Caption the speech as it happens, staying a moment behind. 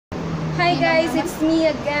Hi guys, it's me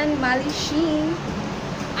again, Mali Sheen.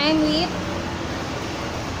 I'm with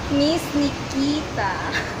Miss Nikita.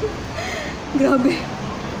 Grabe.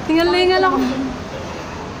 Tingal-lingal ako.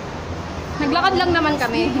 Naglakad lang naman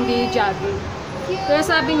kami, hindi jogging. Pero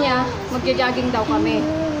sabi niya, magja-jogging daw kami.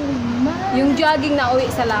 Yung jogging na uwi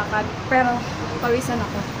sa lakad. Pero pawisan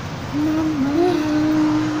ako.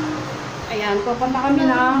 Ayan, pupunta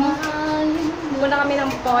kami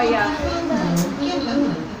ng Poya.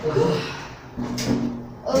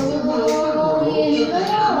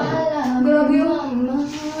 Grabe yun.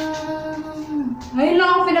 Ngayon lang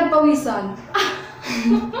ako pinagpawisan.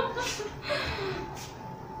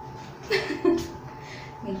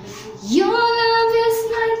 Your love is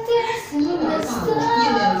like this in the sky.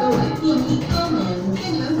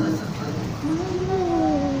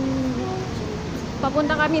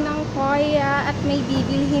 Papunta kami ng Poya at may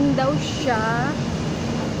bibilhin daw siya.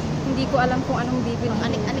 Hindi ko alam kung anong bibilhin.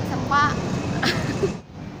 Anik-anik sa pa.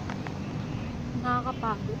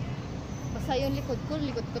 Nakakapagod. Basta yung likod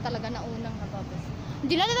ko talaga na unang nababas.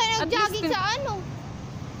 Hindi na tayo nag-jogging sa ano.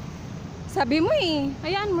 Sabi mo eh,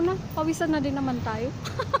 hayaan mo na. Pawisan na din naman tayo.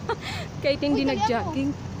 Kahit hindi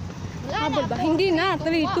nag-jogging. Habol ba? Hindi na. 3,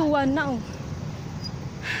 2, 1 na oh.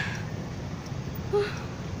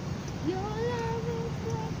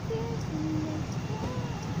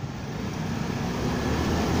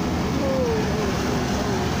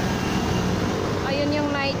 Ayun yung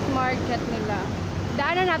night market nila.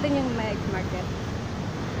 Daanan natin yung night market.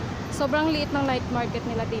 Sobrang liit ng night market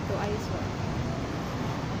nila dito, I swear.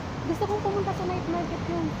 Gusto kong pumunta sa night market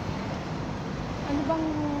yun. Ano bang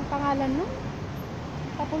pangalan nun?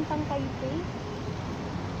 Papuntang Taipei.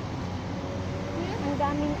 Ang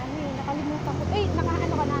daming ano eh, nakalimutan ko. Eh,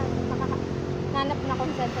 nakaano ka na? Nanap na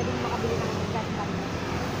kung saan pwedeng makabili ng gas card.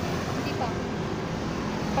 Hindi pa.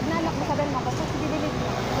 Pag nanap mo, sabihin mo ako, so bibili mo.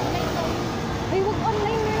 Online daw. Ay, wag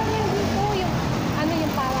online, meron yan dito. Yung, ano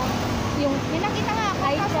yung parang, yung May nakita nga ako.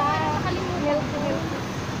 Light Kaso siya, nakalimutan ko.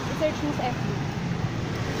 I-search mo sa FB.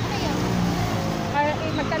 Ano yan? Or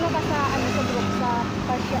magtanong ka sa, ano, sa group, sa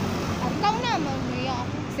Pasya. Ikaw naman. May ako.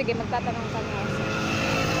 Sige, magtatanong ka na.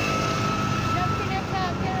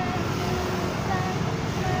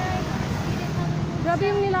 Grabe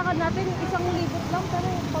yung nilakad natin, 1,000 lang, pero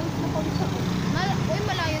pawis na pawis ako. Uy,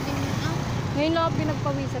 malayo din yun ah. Ngayon lang ako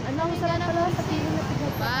pinagpawisan. Ano, ang sarap pala sa pili na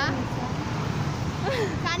pinagpawisan.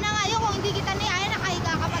 Sana nga yun, kung hindi kita niyaya,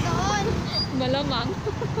 nakahiga ka pa doon. Malamang.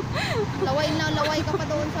 Laway na laway ka pa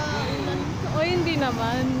doon sa ulan. O hindi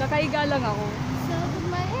naman, nakahiga lang ako. So put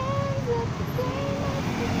my hands up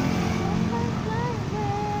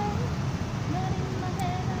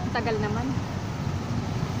Tagal naman.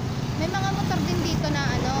 May mga motor din dito na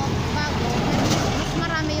ano, bago. Pero mas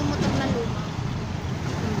marami yung motor na luma.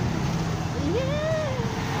 Yeah!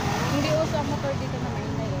 Hindi uso ang motor dito na may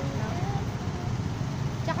na yun. No?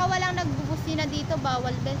 Tsaka walang nagbubusina dito,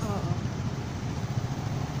 bawal bes. Oo.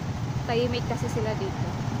 Tahimik kasi sila dito.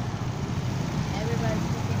 Everybody's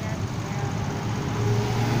looking at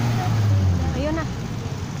Ayun na.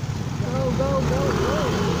 Go, go, go, go.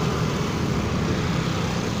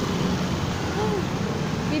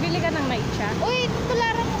 Bibili ka ng night siya? Uy,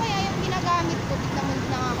 tularan mo kaya yung ginagamit ko. Tignan mo na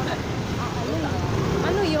nga ako na.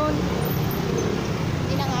 Ano yun?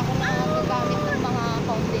 Hindi na nga ako nagagamit ng mga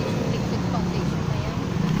foundation, liquid foundation na yan.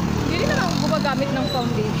 Hindi rin naman ako gumagamit ng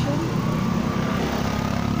foundation.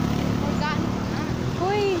 Organic na.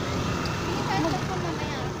 Hoy, Hindi tayo cellphone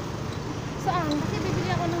mamaya. saan? Kasi bibili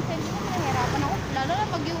ako ng cellphone, nahihirapan ako. Lalo na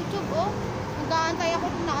pag YouTube, oh. Nag-aantay ako,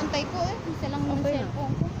 naantay ko eh. Isa lang yung Okay.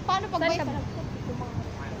 cellphone ko. Paano pag Saan ka ba?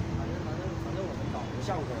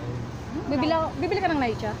 Bibili ka ng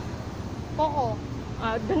night siya? Poco.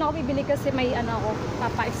 Doon ako bibili kasi may ano ako,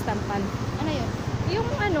 papa-stampan. Ano yun? Yung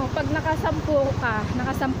ano, pag nakasampung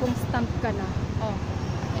stamp ka na, Oh.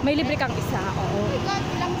 may libre kang isa. Oh Oo. my God,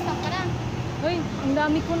 ilang stock ka na? Hoy, ang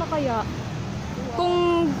dami ko na kaya. Kung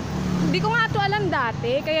hindi ko nga ito alam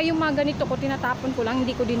dati, kaya yung mga ganito ko, tinatapon ko lang,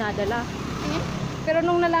 hindi ko dinadala. Ayan. Pero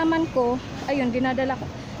nung nalaman ko, ayun, dinadala ko.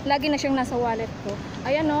 Lagi na siyang nasa wallet ko.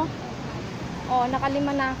 Ayan o. Oh, nakalima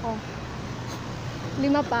na ako.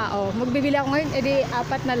 5 pa, oh. Magbibili ako ngayon, edi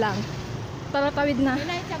 4 na lang. Taratawid na. May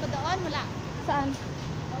night siya ba doon? Wala. Saan?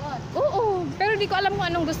 Doon. Oo, pero di ko alam kung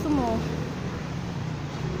anong gusto mo.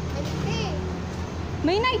 Hindi.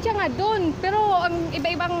 May night siya nga doon, pero ang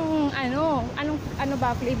iba-ibang ano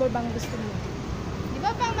ba, flavor bang gusto mo? Di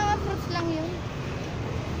ba pang mga fruits lang yun?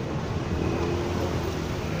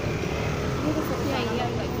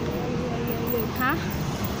 Ha?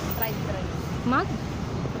 Fried rice. Mag?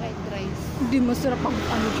 Fried rice. Hindi masarap ang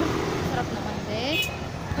ano siya. Sarap naman din.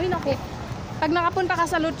 Ay, naku. Pag nakapunta ka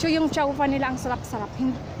sa Lucho, yung chow fan nila ang sarap-sarap.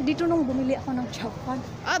 Dito nung bumili ako ng chow fan.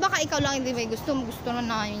 Ah, baka ikaw lang hindi may gusto mo. Gusto na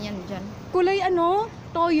namin yan dyan. Kulay ano?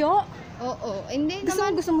 Toyo? Oo. Hindi Gusto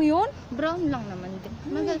naman. mo, gusto mo yun? Brown lang naman din.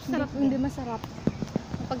 Sarap Hindi din. masarap.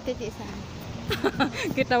 Pagtitiisan.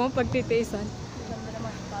 Kita mo pagtitiisan. Ganda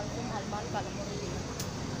naman. Mahal-mahal ka lang mo rin.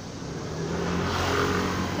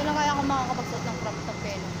 Kailan kaya ako makakapagsuot ng crop top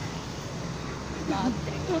pelo? Bad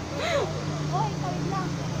trip. Oy, tawid lang.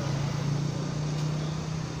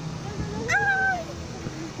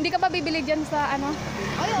 Hindi ka pa bibili dyan sa ano?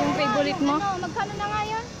 Ay, Yung oo nga, favorite yung mo? Ano, magkano na nga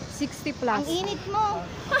yan? 60 plus. Ang init mo.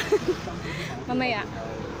 Mamaya.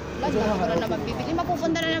 Basta ako na naman bibili.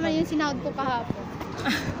 Mapupunta na naman yung sinahod ko kahapon.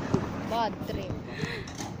 Bad trip.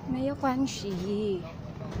 Mayo Kwanshi.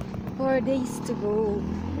 4 days to go.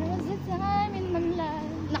 There was a time in my life.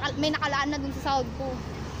 May nakalaan na dun sa sahod ko.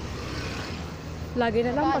 Lagi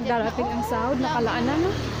na lang pag darating ang sahod, nakalaan na, no?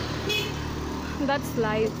 That's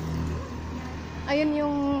life. Ayun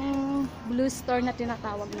yung blue store na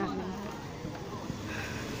tinatawag namin.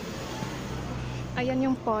 Ayan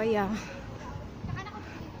yung Poya.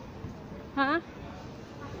 Ha?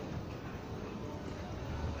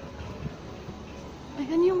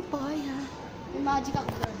 Ayan yung Poya. Yung magic ako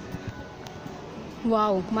doon.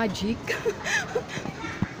 Wow, magic.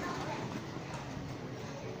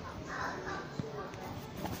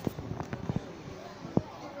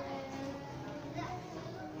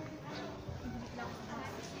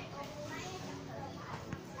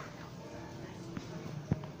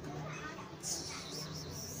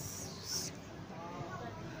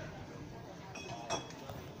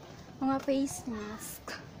 Mga face mask.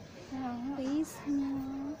 Face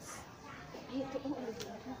mask. Ito ang ulit.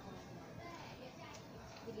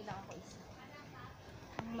 Bili lang ako isa.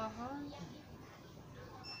 Ang mahal.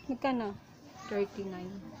 Magkano? 39.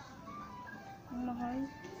 Ang mahal.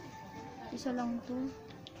 Isa lang to.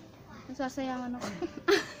 Nasasayangan ako.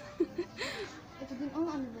 Ito din, ano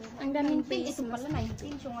ba? Ang daming 19, face ito pala mask.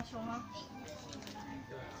 19. Syunga-syunga.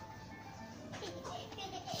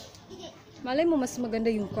 Malay mo, mas maganda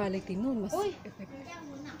yung quality nun. Mas Uy! effective.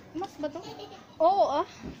 Mas ba to? Oo, ah.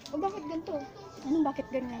 O bakit ganito? Anong bakit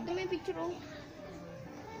ganyan? Ito may picture oh.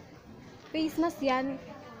 Face mask yan.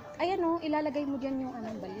 Ayan o, ilalagay mo dyan yung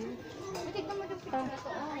anong baliw. Tignan mo yung picture na to.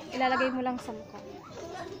 Oh. Ilalagay mo lang sa mukha.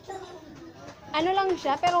 Ano lang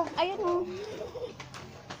siya, pero ayan o.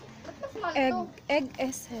 Ba't mas mahal Egg, to? egg Mas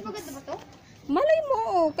essence. maganda ba to? Malay mo,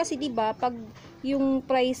 kasi 'di ba pag yung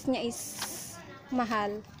price niya is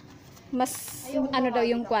mahal, mas ano daw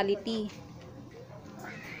yung quality.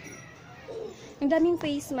 Ang daming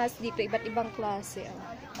face mask dito, iba't ibang klase. Oh.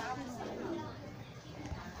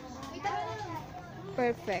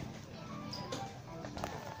 Perfect.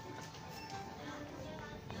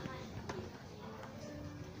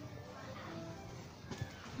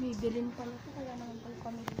 May bilin pala ito, kaya naman pala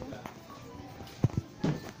kami dito.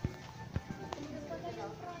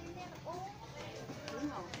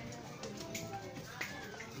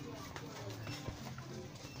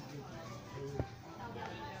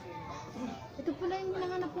 Ito pala yung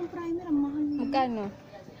hinahanap kong primer. Ang mahal niya. Magkano?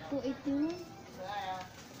 281.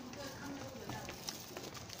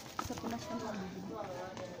 Sa punas ng pamilya.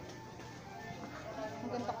 Ang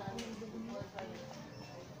ganda ko.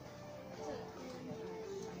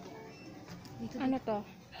 Ano to?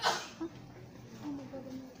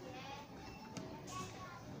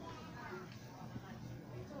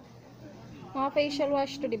 Mga facial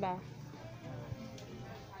wash to, di ba?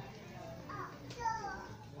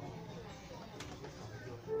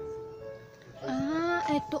 Ah,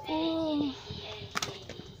 eto oh.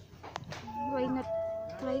 Why not?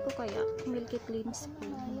 Try ko kaya. Milky Clean Spray.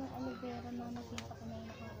 Yung aloe vera na nakita ko na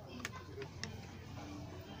yun.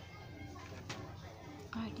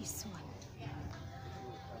 Ah, this one.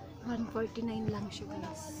 149 lang siya,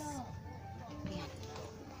 guys. Ayan.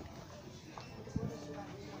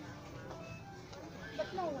 Ba't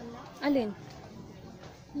nawala? Alin?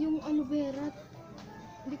 Yung aloe vera.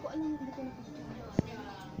 Hindi ko alam. Hindi ko nakita.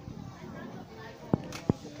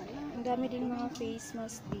 Ang dami din mga face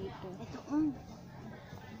mask dito. Ito.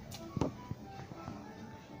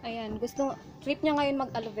 Ayan, trip niya ngayon mag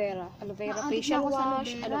aloe vera. Aloe vera facial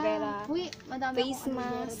wash, aloe vera Uy, madami face akong aloe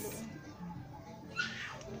vera mask. doon.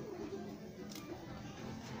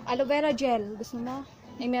 Aloe vera gel. Gusto mo?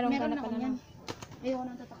 Ay, meron ka Meron na ako pala. yan. Ayoko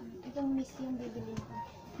nang tatakam. Itong miss yung bibili ko.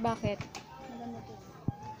 Bakit? Maganda to.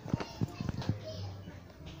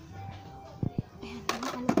 Ayan,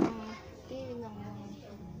 ano pa? Okay lang naman.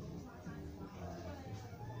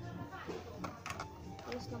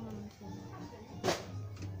 Ayos lang naman siya.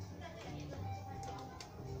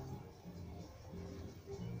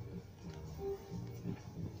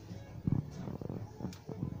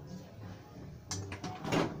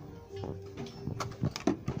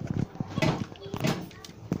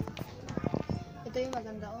 yung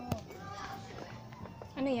maganda. Oh.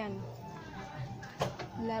 Ano yan?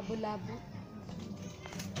 Labo-labo.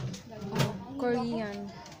 Korean.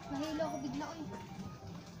 Nahilo ako bigla. Oy.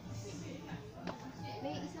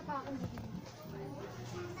 May isa pa akong bigla.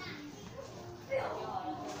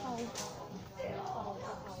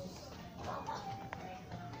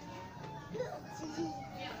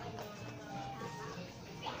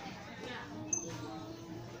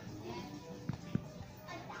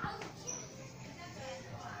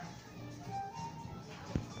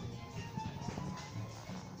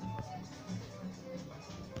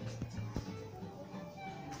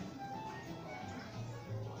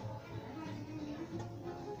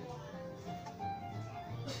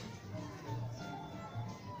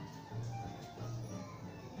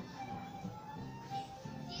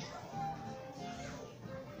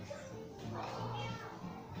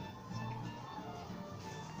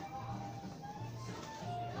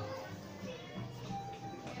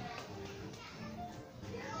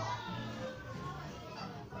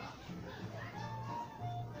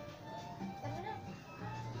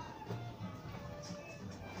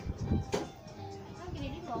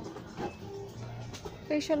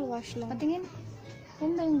 Facial wash lang. Patingin.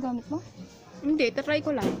 Yan ba yung gamit mo? Hindi, try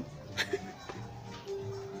ko lang.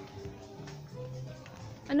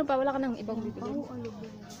 Ano pa? Wala ka nang ibang bibili?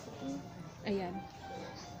 Ayan.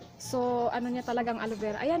 So, ano niya talagang aloe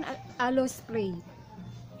vera. Ayan, aloe spray.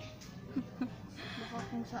 Baka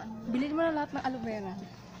kung saan. Bilhin mo na lahat ng aloe vera.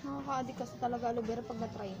 Nakaka-addict kasi talaga aloe vera pag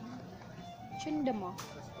na-try. Tsinda mo.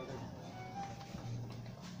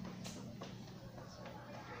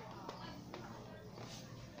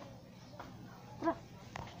 Tara.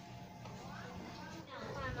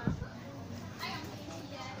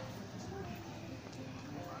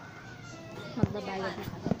 Magbabayad na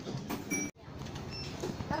kami.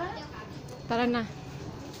 Tara na.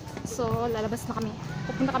 So, lalabas na kami.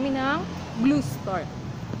 Pupunta kami ng glue store.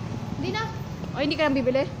 Hindi na. O, hindi ka nang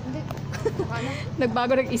bibili? Hindi. Baka na.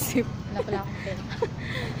 Nagbago ng isip. Wala pala akong pera.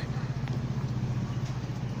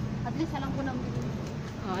 At least alam ko na.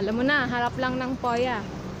 Oh, alam mo na, harap lang ng Poya.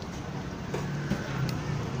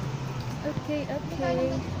 Okay,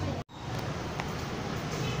 okay.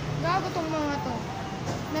 Gago tong mga to.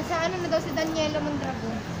 Nasa ano na daw si Daniela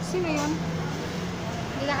Mondragon. Sino yun?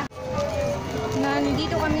 Nila.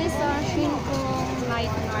 Nandito kami sa Xinfeng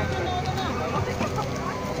Night Market.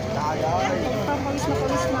 Pawis na ako.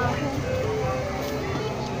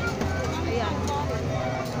 Ayan.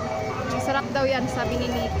 Masarap daw yan, sabi ni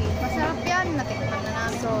Nikki. Masarap yan. Natikman na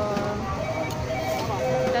namin. So,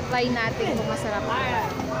 tatry natin kung masarap.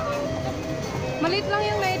 Maliit lang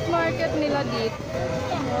yung night market nila dito.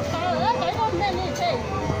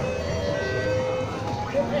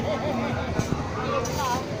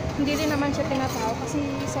 Hindi din naman siya tinatao kasi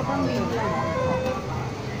sobrang big lang.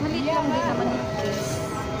 Maliit lang din naman yung place.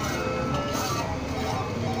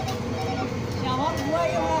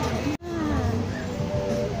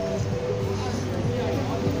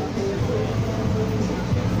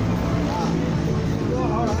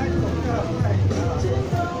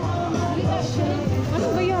 Ano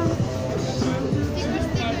ba yan?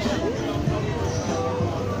 Sticker.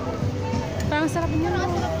 Parang sarap niya.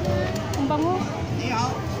 Ang bango.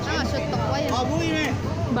 Ah, shot to ko yan.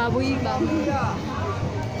 Baboy.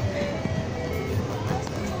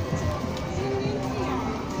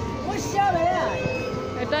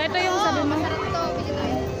 Ito yung sabi mo. Masarap to. Bigyan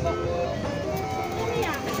tayo.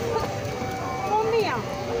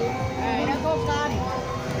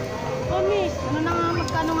 Ano na nga,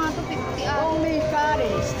 magkano nga to? 50 ah.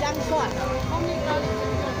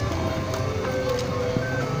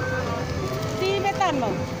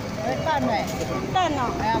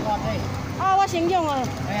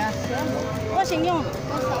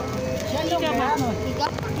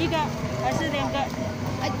 Iga?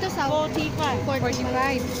 Ay, ito sa 45.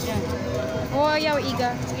 Oh, yaw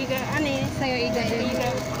iga. Sa'yo iga din.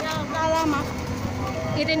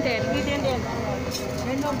 Itin din.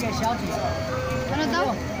 ano daw?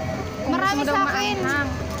 Marami sa akin.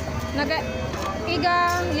 Naga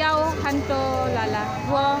iga yaw hanto lala.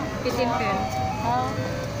 Wo itin din.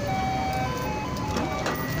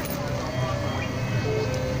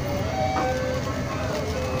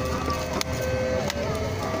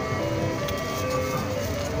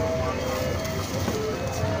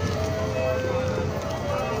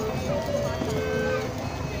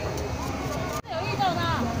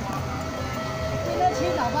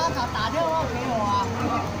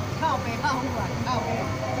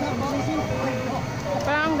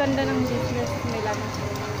 Parang ang ganda ng business nila.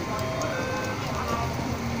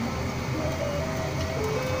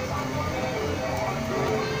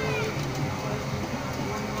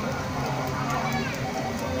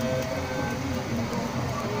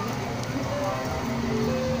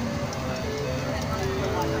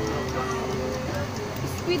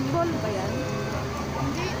 Basketball ba yan?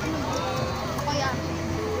 Hindi, ano ba? Takoyaki.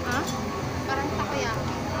 Ha? Parang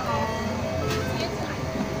takoyaki.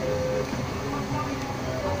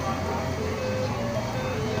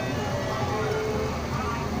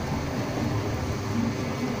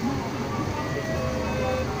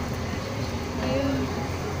 Ayun.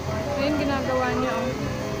 Ayun ginagawa niya.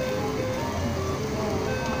 Oh.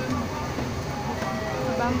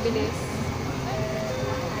 Aba, ang bilis.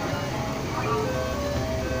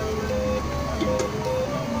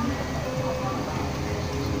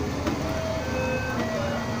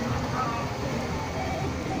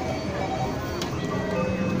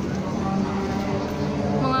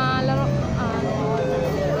 Mga laro.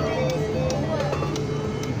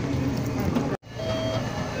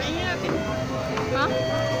 Ha?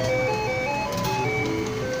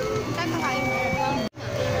 Saan makain mo?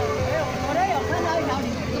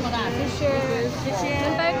 Share.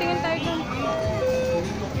 Doon tayo, tingin tayo doon.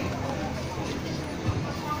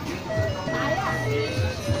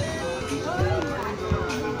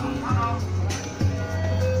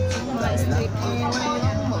 Mga street food.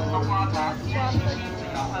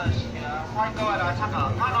 欢迎各位来参考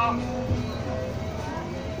看哦。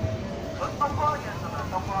春冬瓜颜色的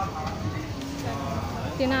冬瓜糖。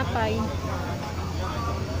 Tinapay.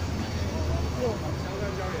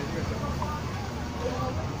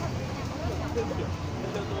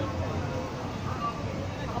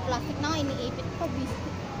 Naka-plastic na nga, iniipit pa, bis.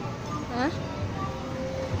 Ha?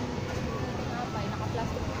 Napay,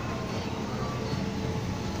 naka-plastic.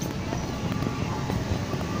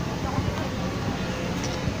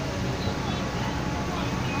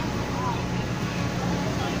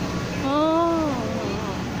 Oh.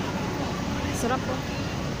 Sarap po.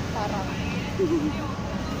 Sarap.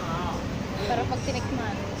 Pero pag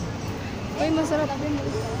tinikman. Uy, masarap din.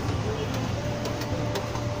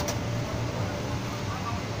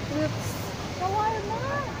 Oops. Shawarma!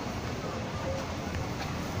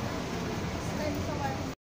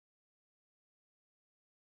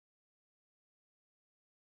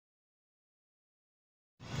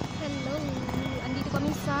 Hello. Andito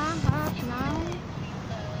kami sa harap ng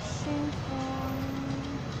Xinfeng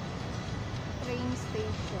train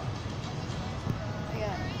station.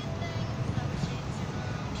 Ayan.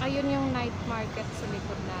 Ayun yung night market sa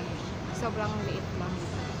likod namin. Sobrang liit lang.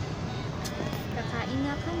 Kakain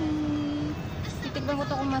na kami. Titignan ko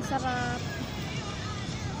to kung masarap.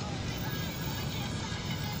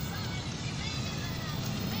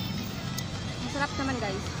 Masarap naman,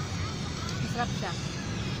 guys. Masarap siya.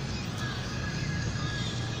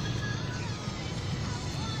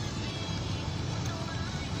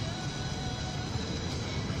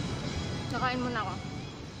 Nakain muna ako.